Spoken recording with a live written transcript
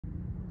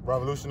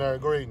Revolutionary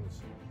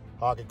greetings.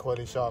 Haki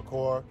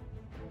Shakur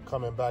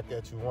coming back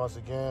at you once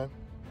again,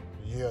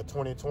 the year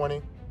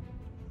 2020,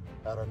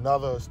 at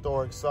another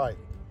historic site.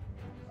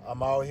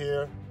 I'm out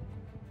here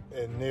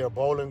near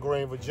Bowling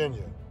Green,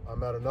 Virginia.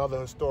 I'm at another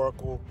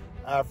historical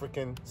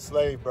African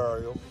slave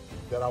burial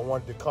that I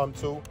wanted to come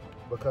to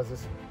because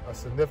it's a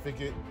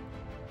significant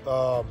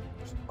a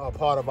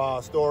part of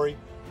our story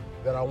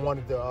that I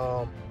wanted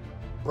to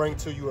bring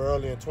to you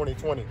early in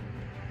 2020.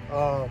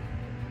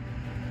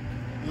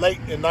 Late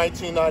in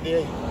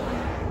 1998,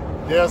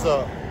 there's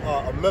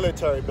a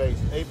military base,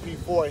 AP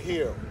Fort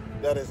Hill,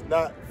 that is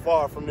not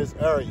far from this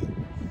area.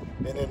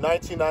 And in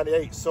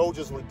 1998,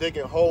 soldiers were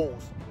digging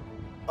holes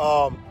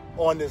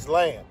on this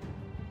land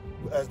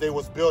as they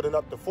was building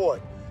up the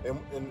fort.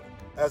 And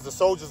as the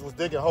soldiers was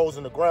digging holes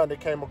in the ground, they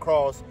came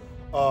across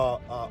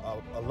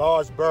a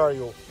large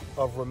burial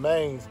of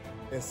remains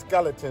and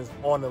skeletons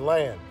on the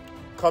land.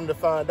 Come to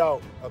find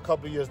out a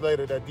couple of years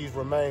later that these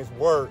remains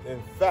were,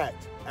 in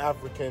fact,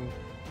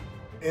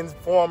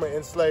 former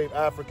enslaved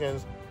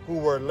Africans who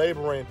were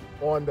laboring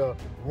on the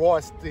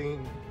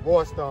Royston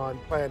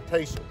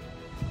plantation.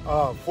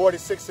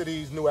 46 of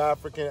these new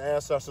African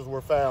ancestors were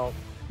found,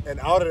 and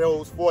out of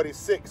those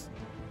 46,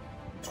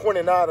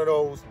 29 of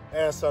those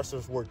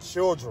ancestors were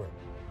children.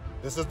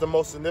 This is the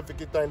most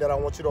significant thing that I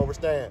want you to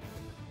understand.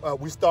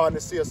 We're starting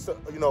to see a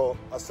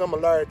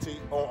similarity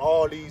on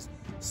all these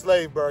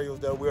slave burials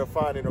that we're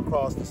finding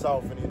across the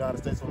South in the United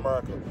States of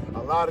America.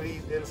 A lot of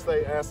these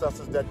enslaved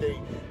ancestors that they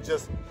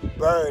just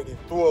buried and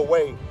threw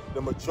away,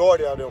 the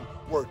majority of them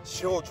were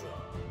children.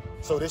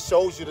 So this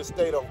shows you the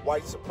state of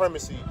white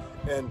supremacy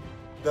and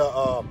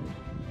the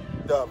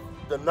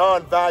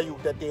non-value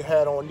that they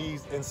had on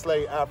these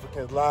enslaved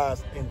Africans'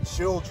 lives and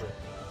children.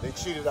 They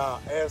treated our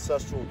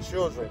ancestral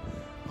children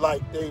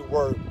like they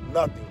were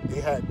nothing.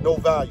 They had no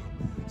value.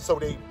 So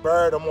they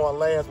buried them on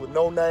lands with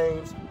no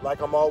names,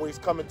 like I'm always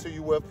coming to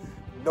you with,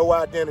 no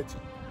identity.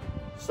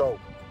 So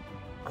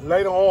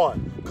later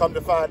on, come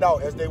to find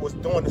out, as they was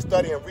doing the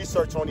study and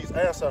research on these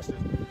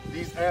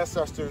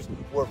ancestors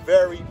were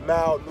very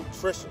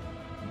malnutrition,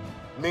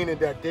 meaning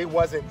that they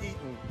wasn't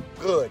eating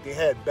good. They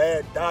had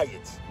bad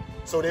diets.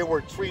 So they were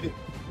treated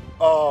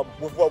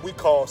with what we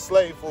call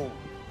slave food.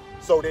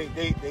 So they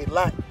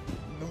lacked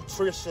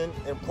nutrition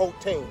and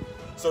protein.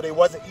 So they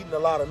wasn't eating a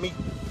lot of meat.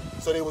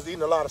 So they was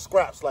eating a lot of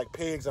scraps like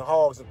pigs and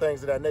hogs and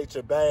things of that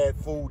nature, bad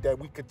food that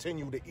we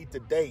continue to eat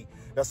today.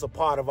 That's a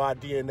part of our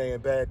DNA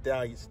and bad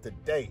diets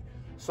today.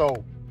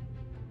 So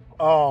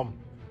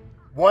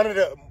one of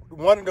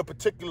the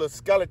particular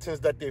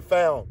skeletons that they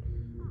found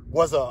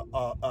was a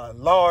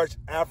large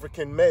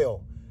African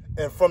male.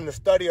 And from the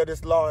study of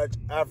this large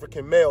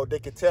African male, they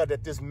could tell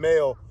that this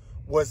male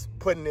was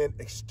putting in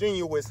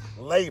extenuous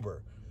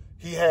labor.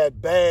 He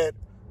had bad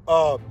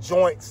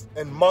joints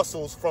and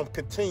muscles from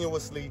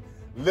continuously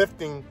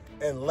lifting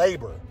and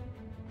labor.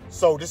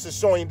 So this is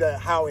showing that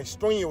how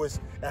strenuous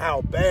and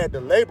how bad the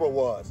labor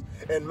was.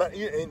 And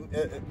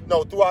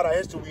throughout our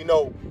history, we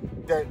know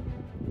that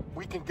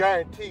we can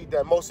guarantee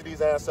that most of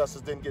these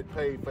ancestors didn't get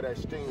paid for that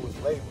strenuous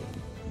labor.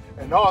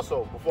 And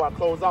also, before I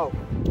close out,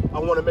 I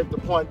want to make the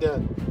point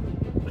that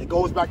it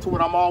goes back to what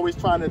I'm always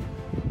trying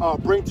to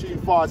bring to you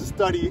as far as the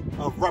study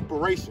of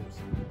reparations.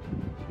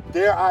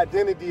 Their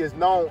identity is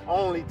known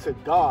only to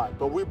God,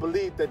 but we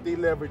believe that they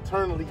live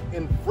eternally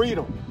in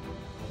freedom.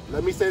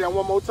 Let me say that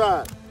one more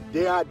time.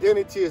 Their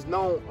identity is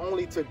known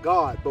only to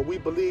God, but we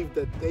believe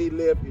that they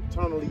live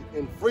eternally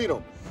in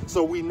freedom.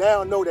 So we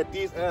now know that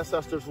these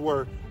ancestors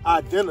were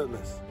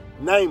identiless,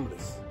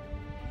 nameless.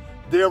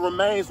 Their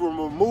remains were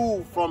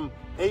removed from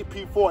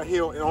AP Fort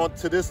Hill and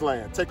onto this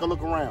land. Take a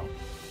look around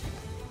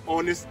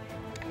on this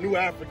new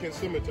African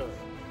cemetery,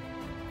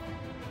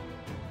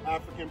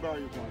 African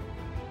burial ground.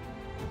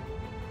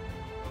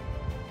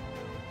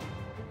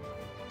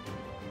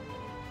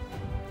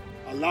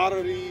 A lot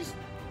of these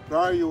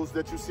burials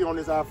that you see on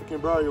this African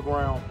burial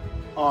ground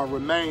are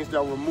remains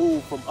that were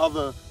moved from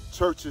other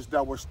churches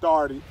that were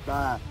started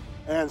by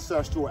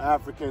ancestral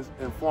Africans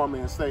and former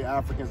enslaved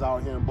Africans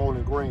out here in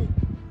Bowling Green.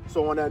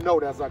 So on that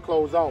note, as I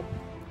close out,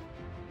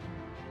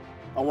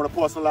 I want to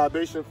pour some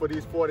libation for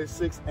these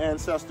 46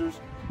 ancestors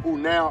who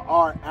now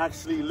are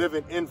actually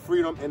living in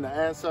freedom in the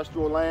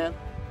ancestral land.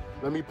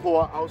 Let me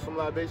pour out some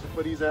libation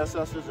for these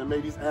ancestors, and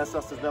may these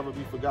ancestors never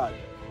be forgotten.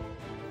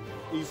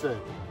 Ise.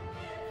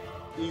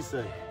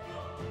 Ise.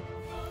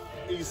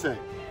 Ise.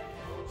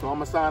 So I'm going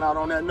to sign out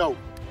on that note.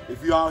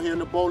 If you're out here in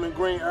the Bowling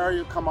Green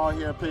area, come out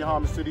here and pay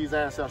homage to these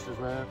ancestors,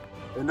 man.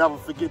 And never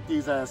forget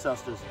these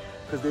ancestors,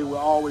 because they will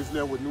always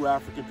live with new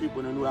African people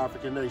in a new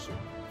African nation.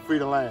 Free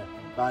the land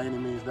by any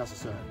means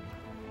necessary.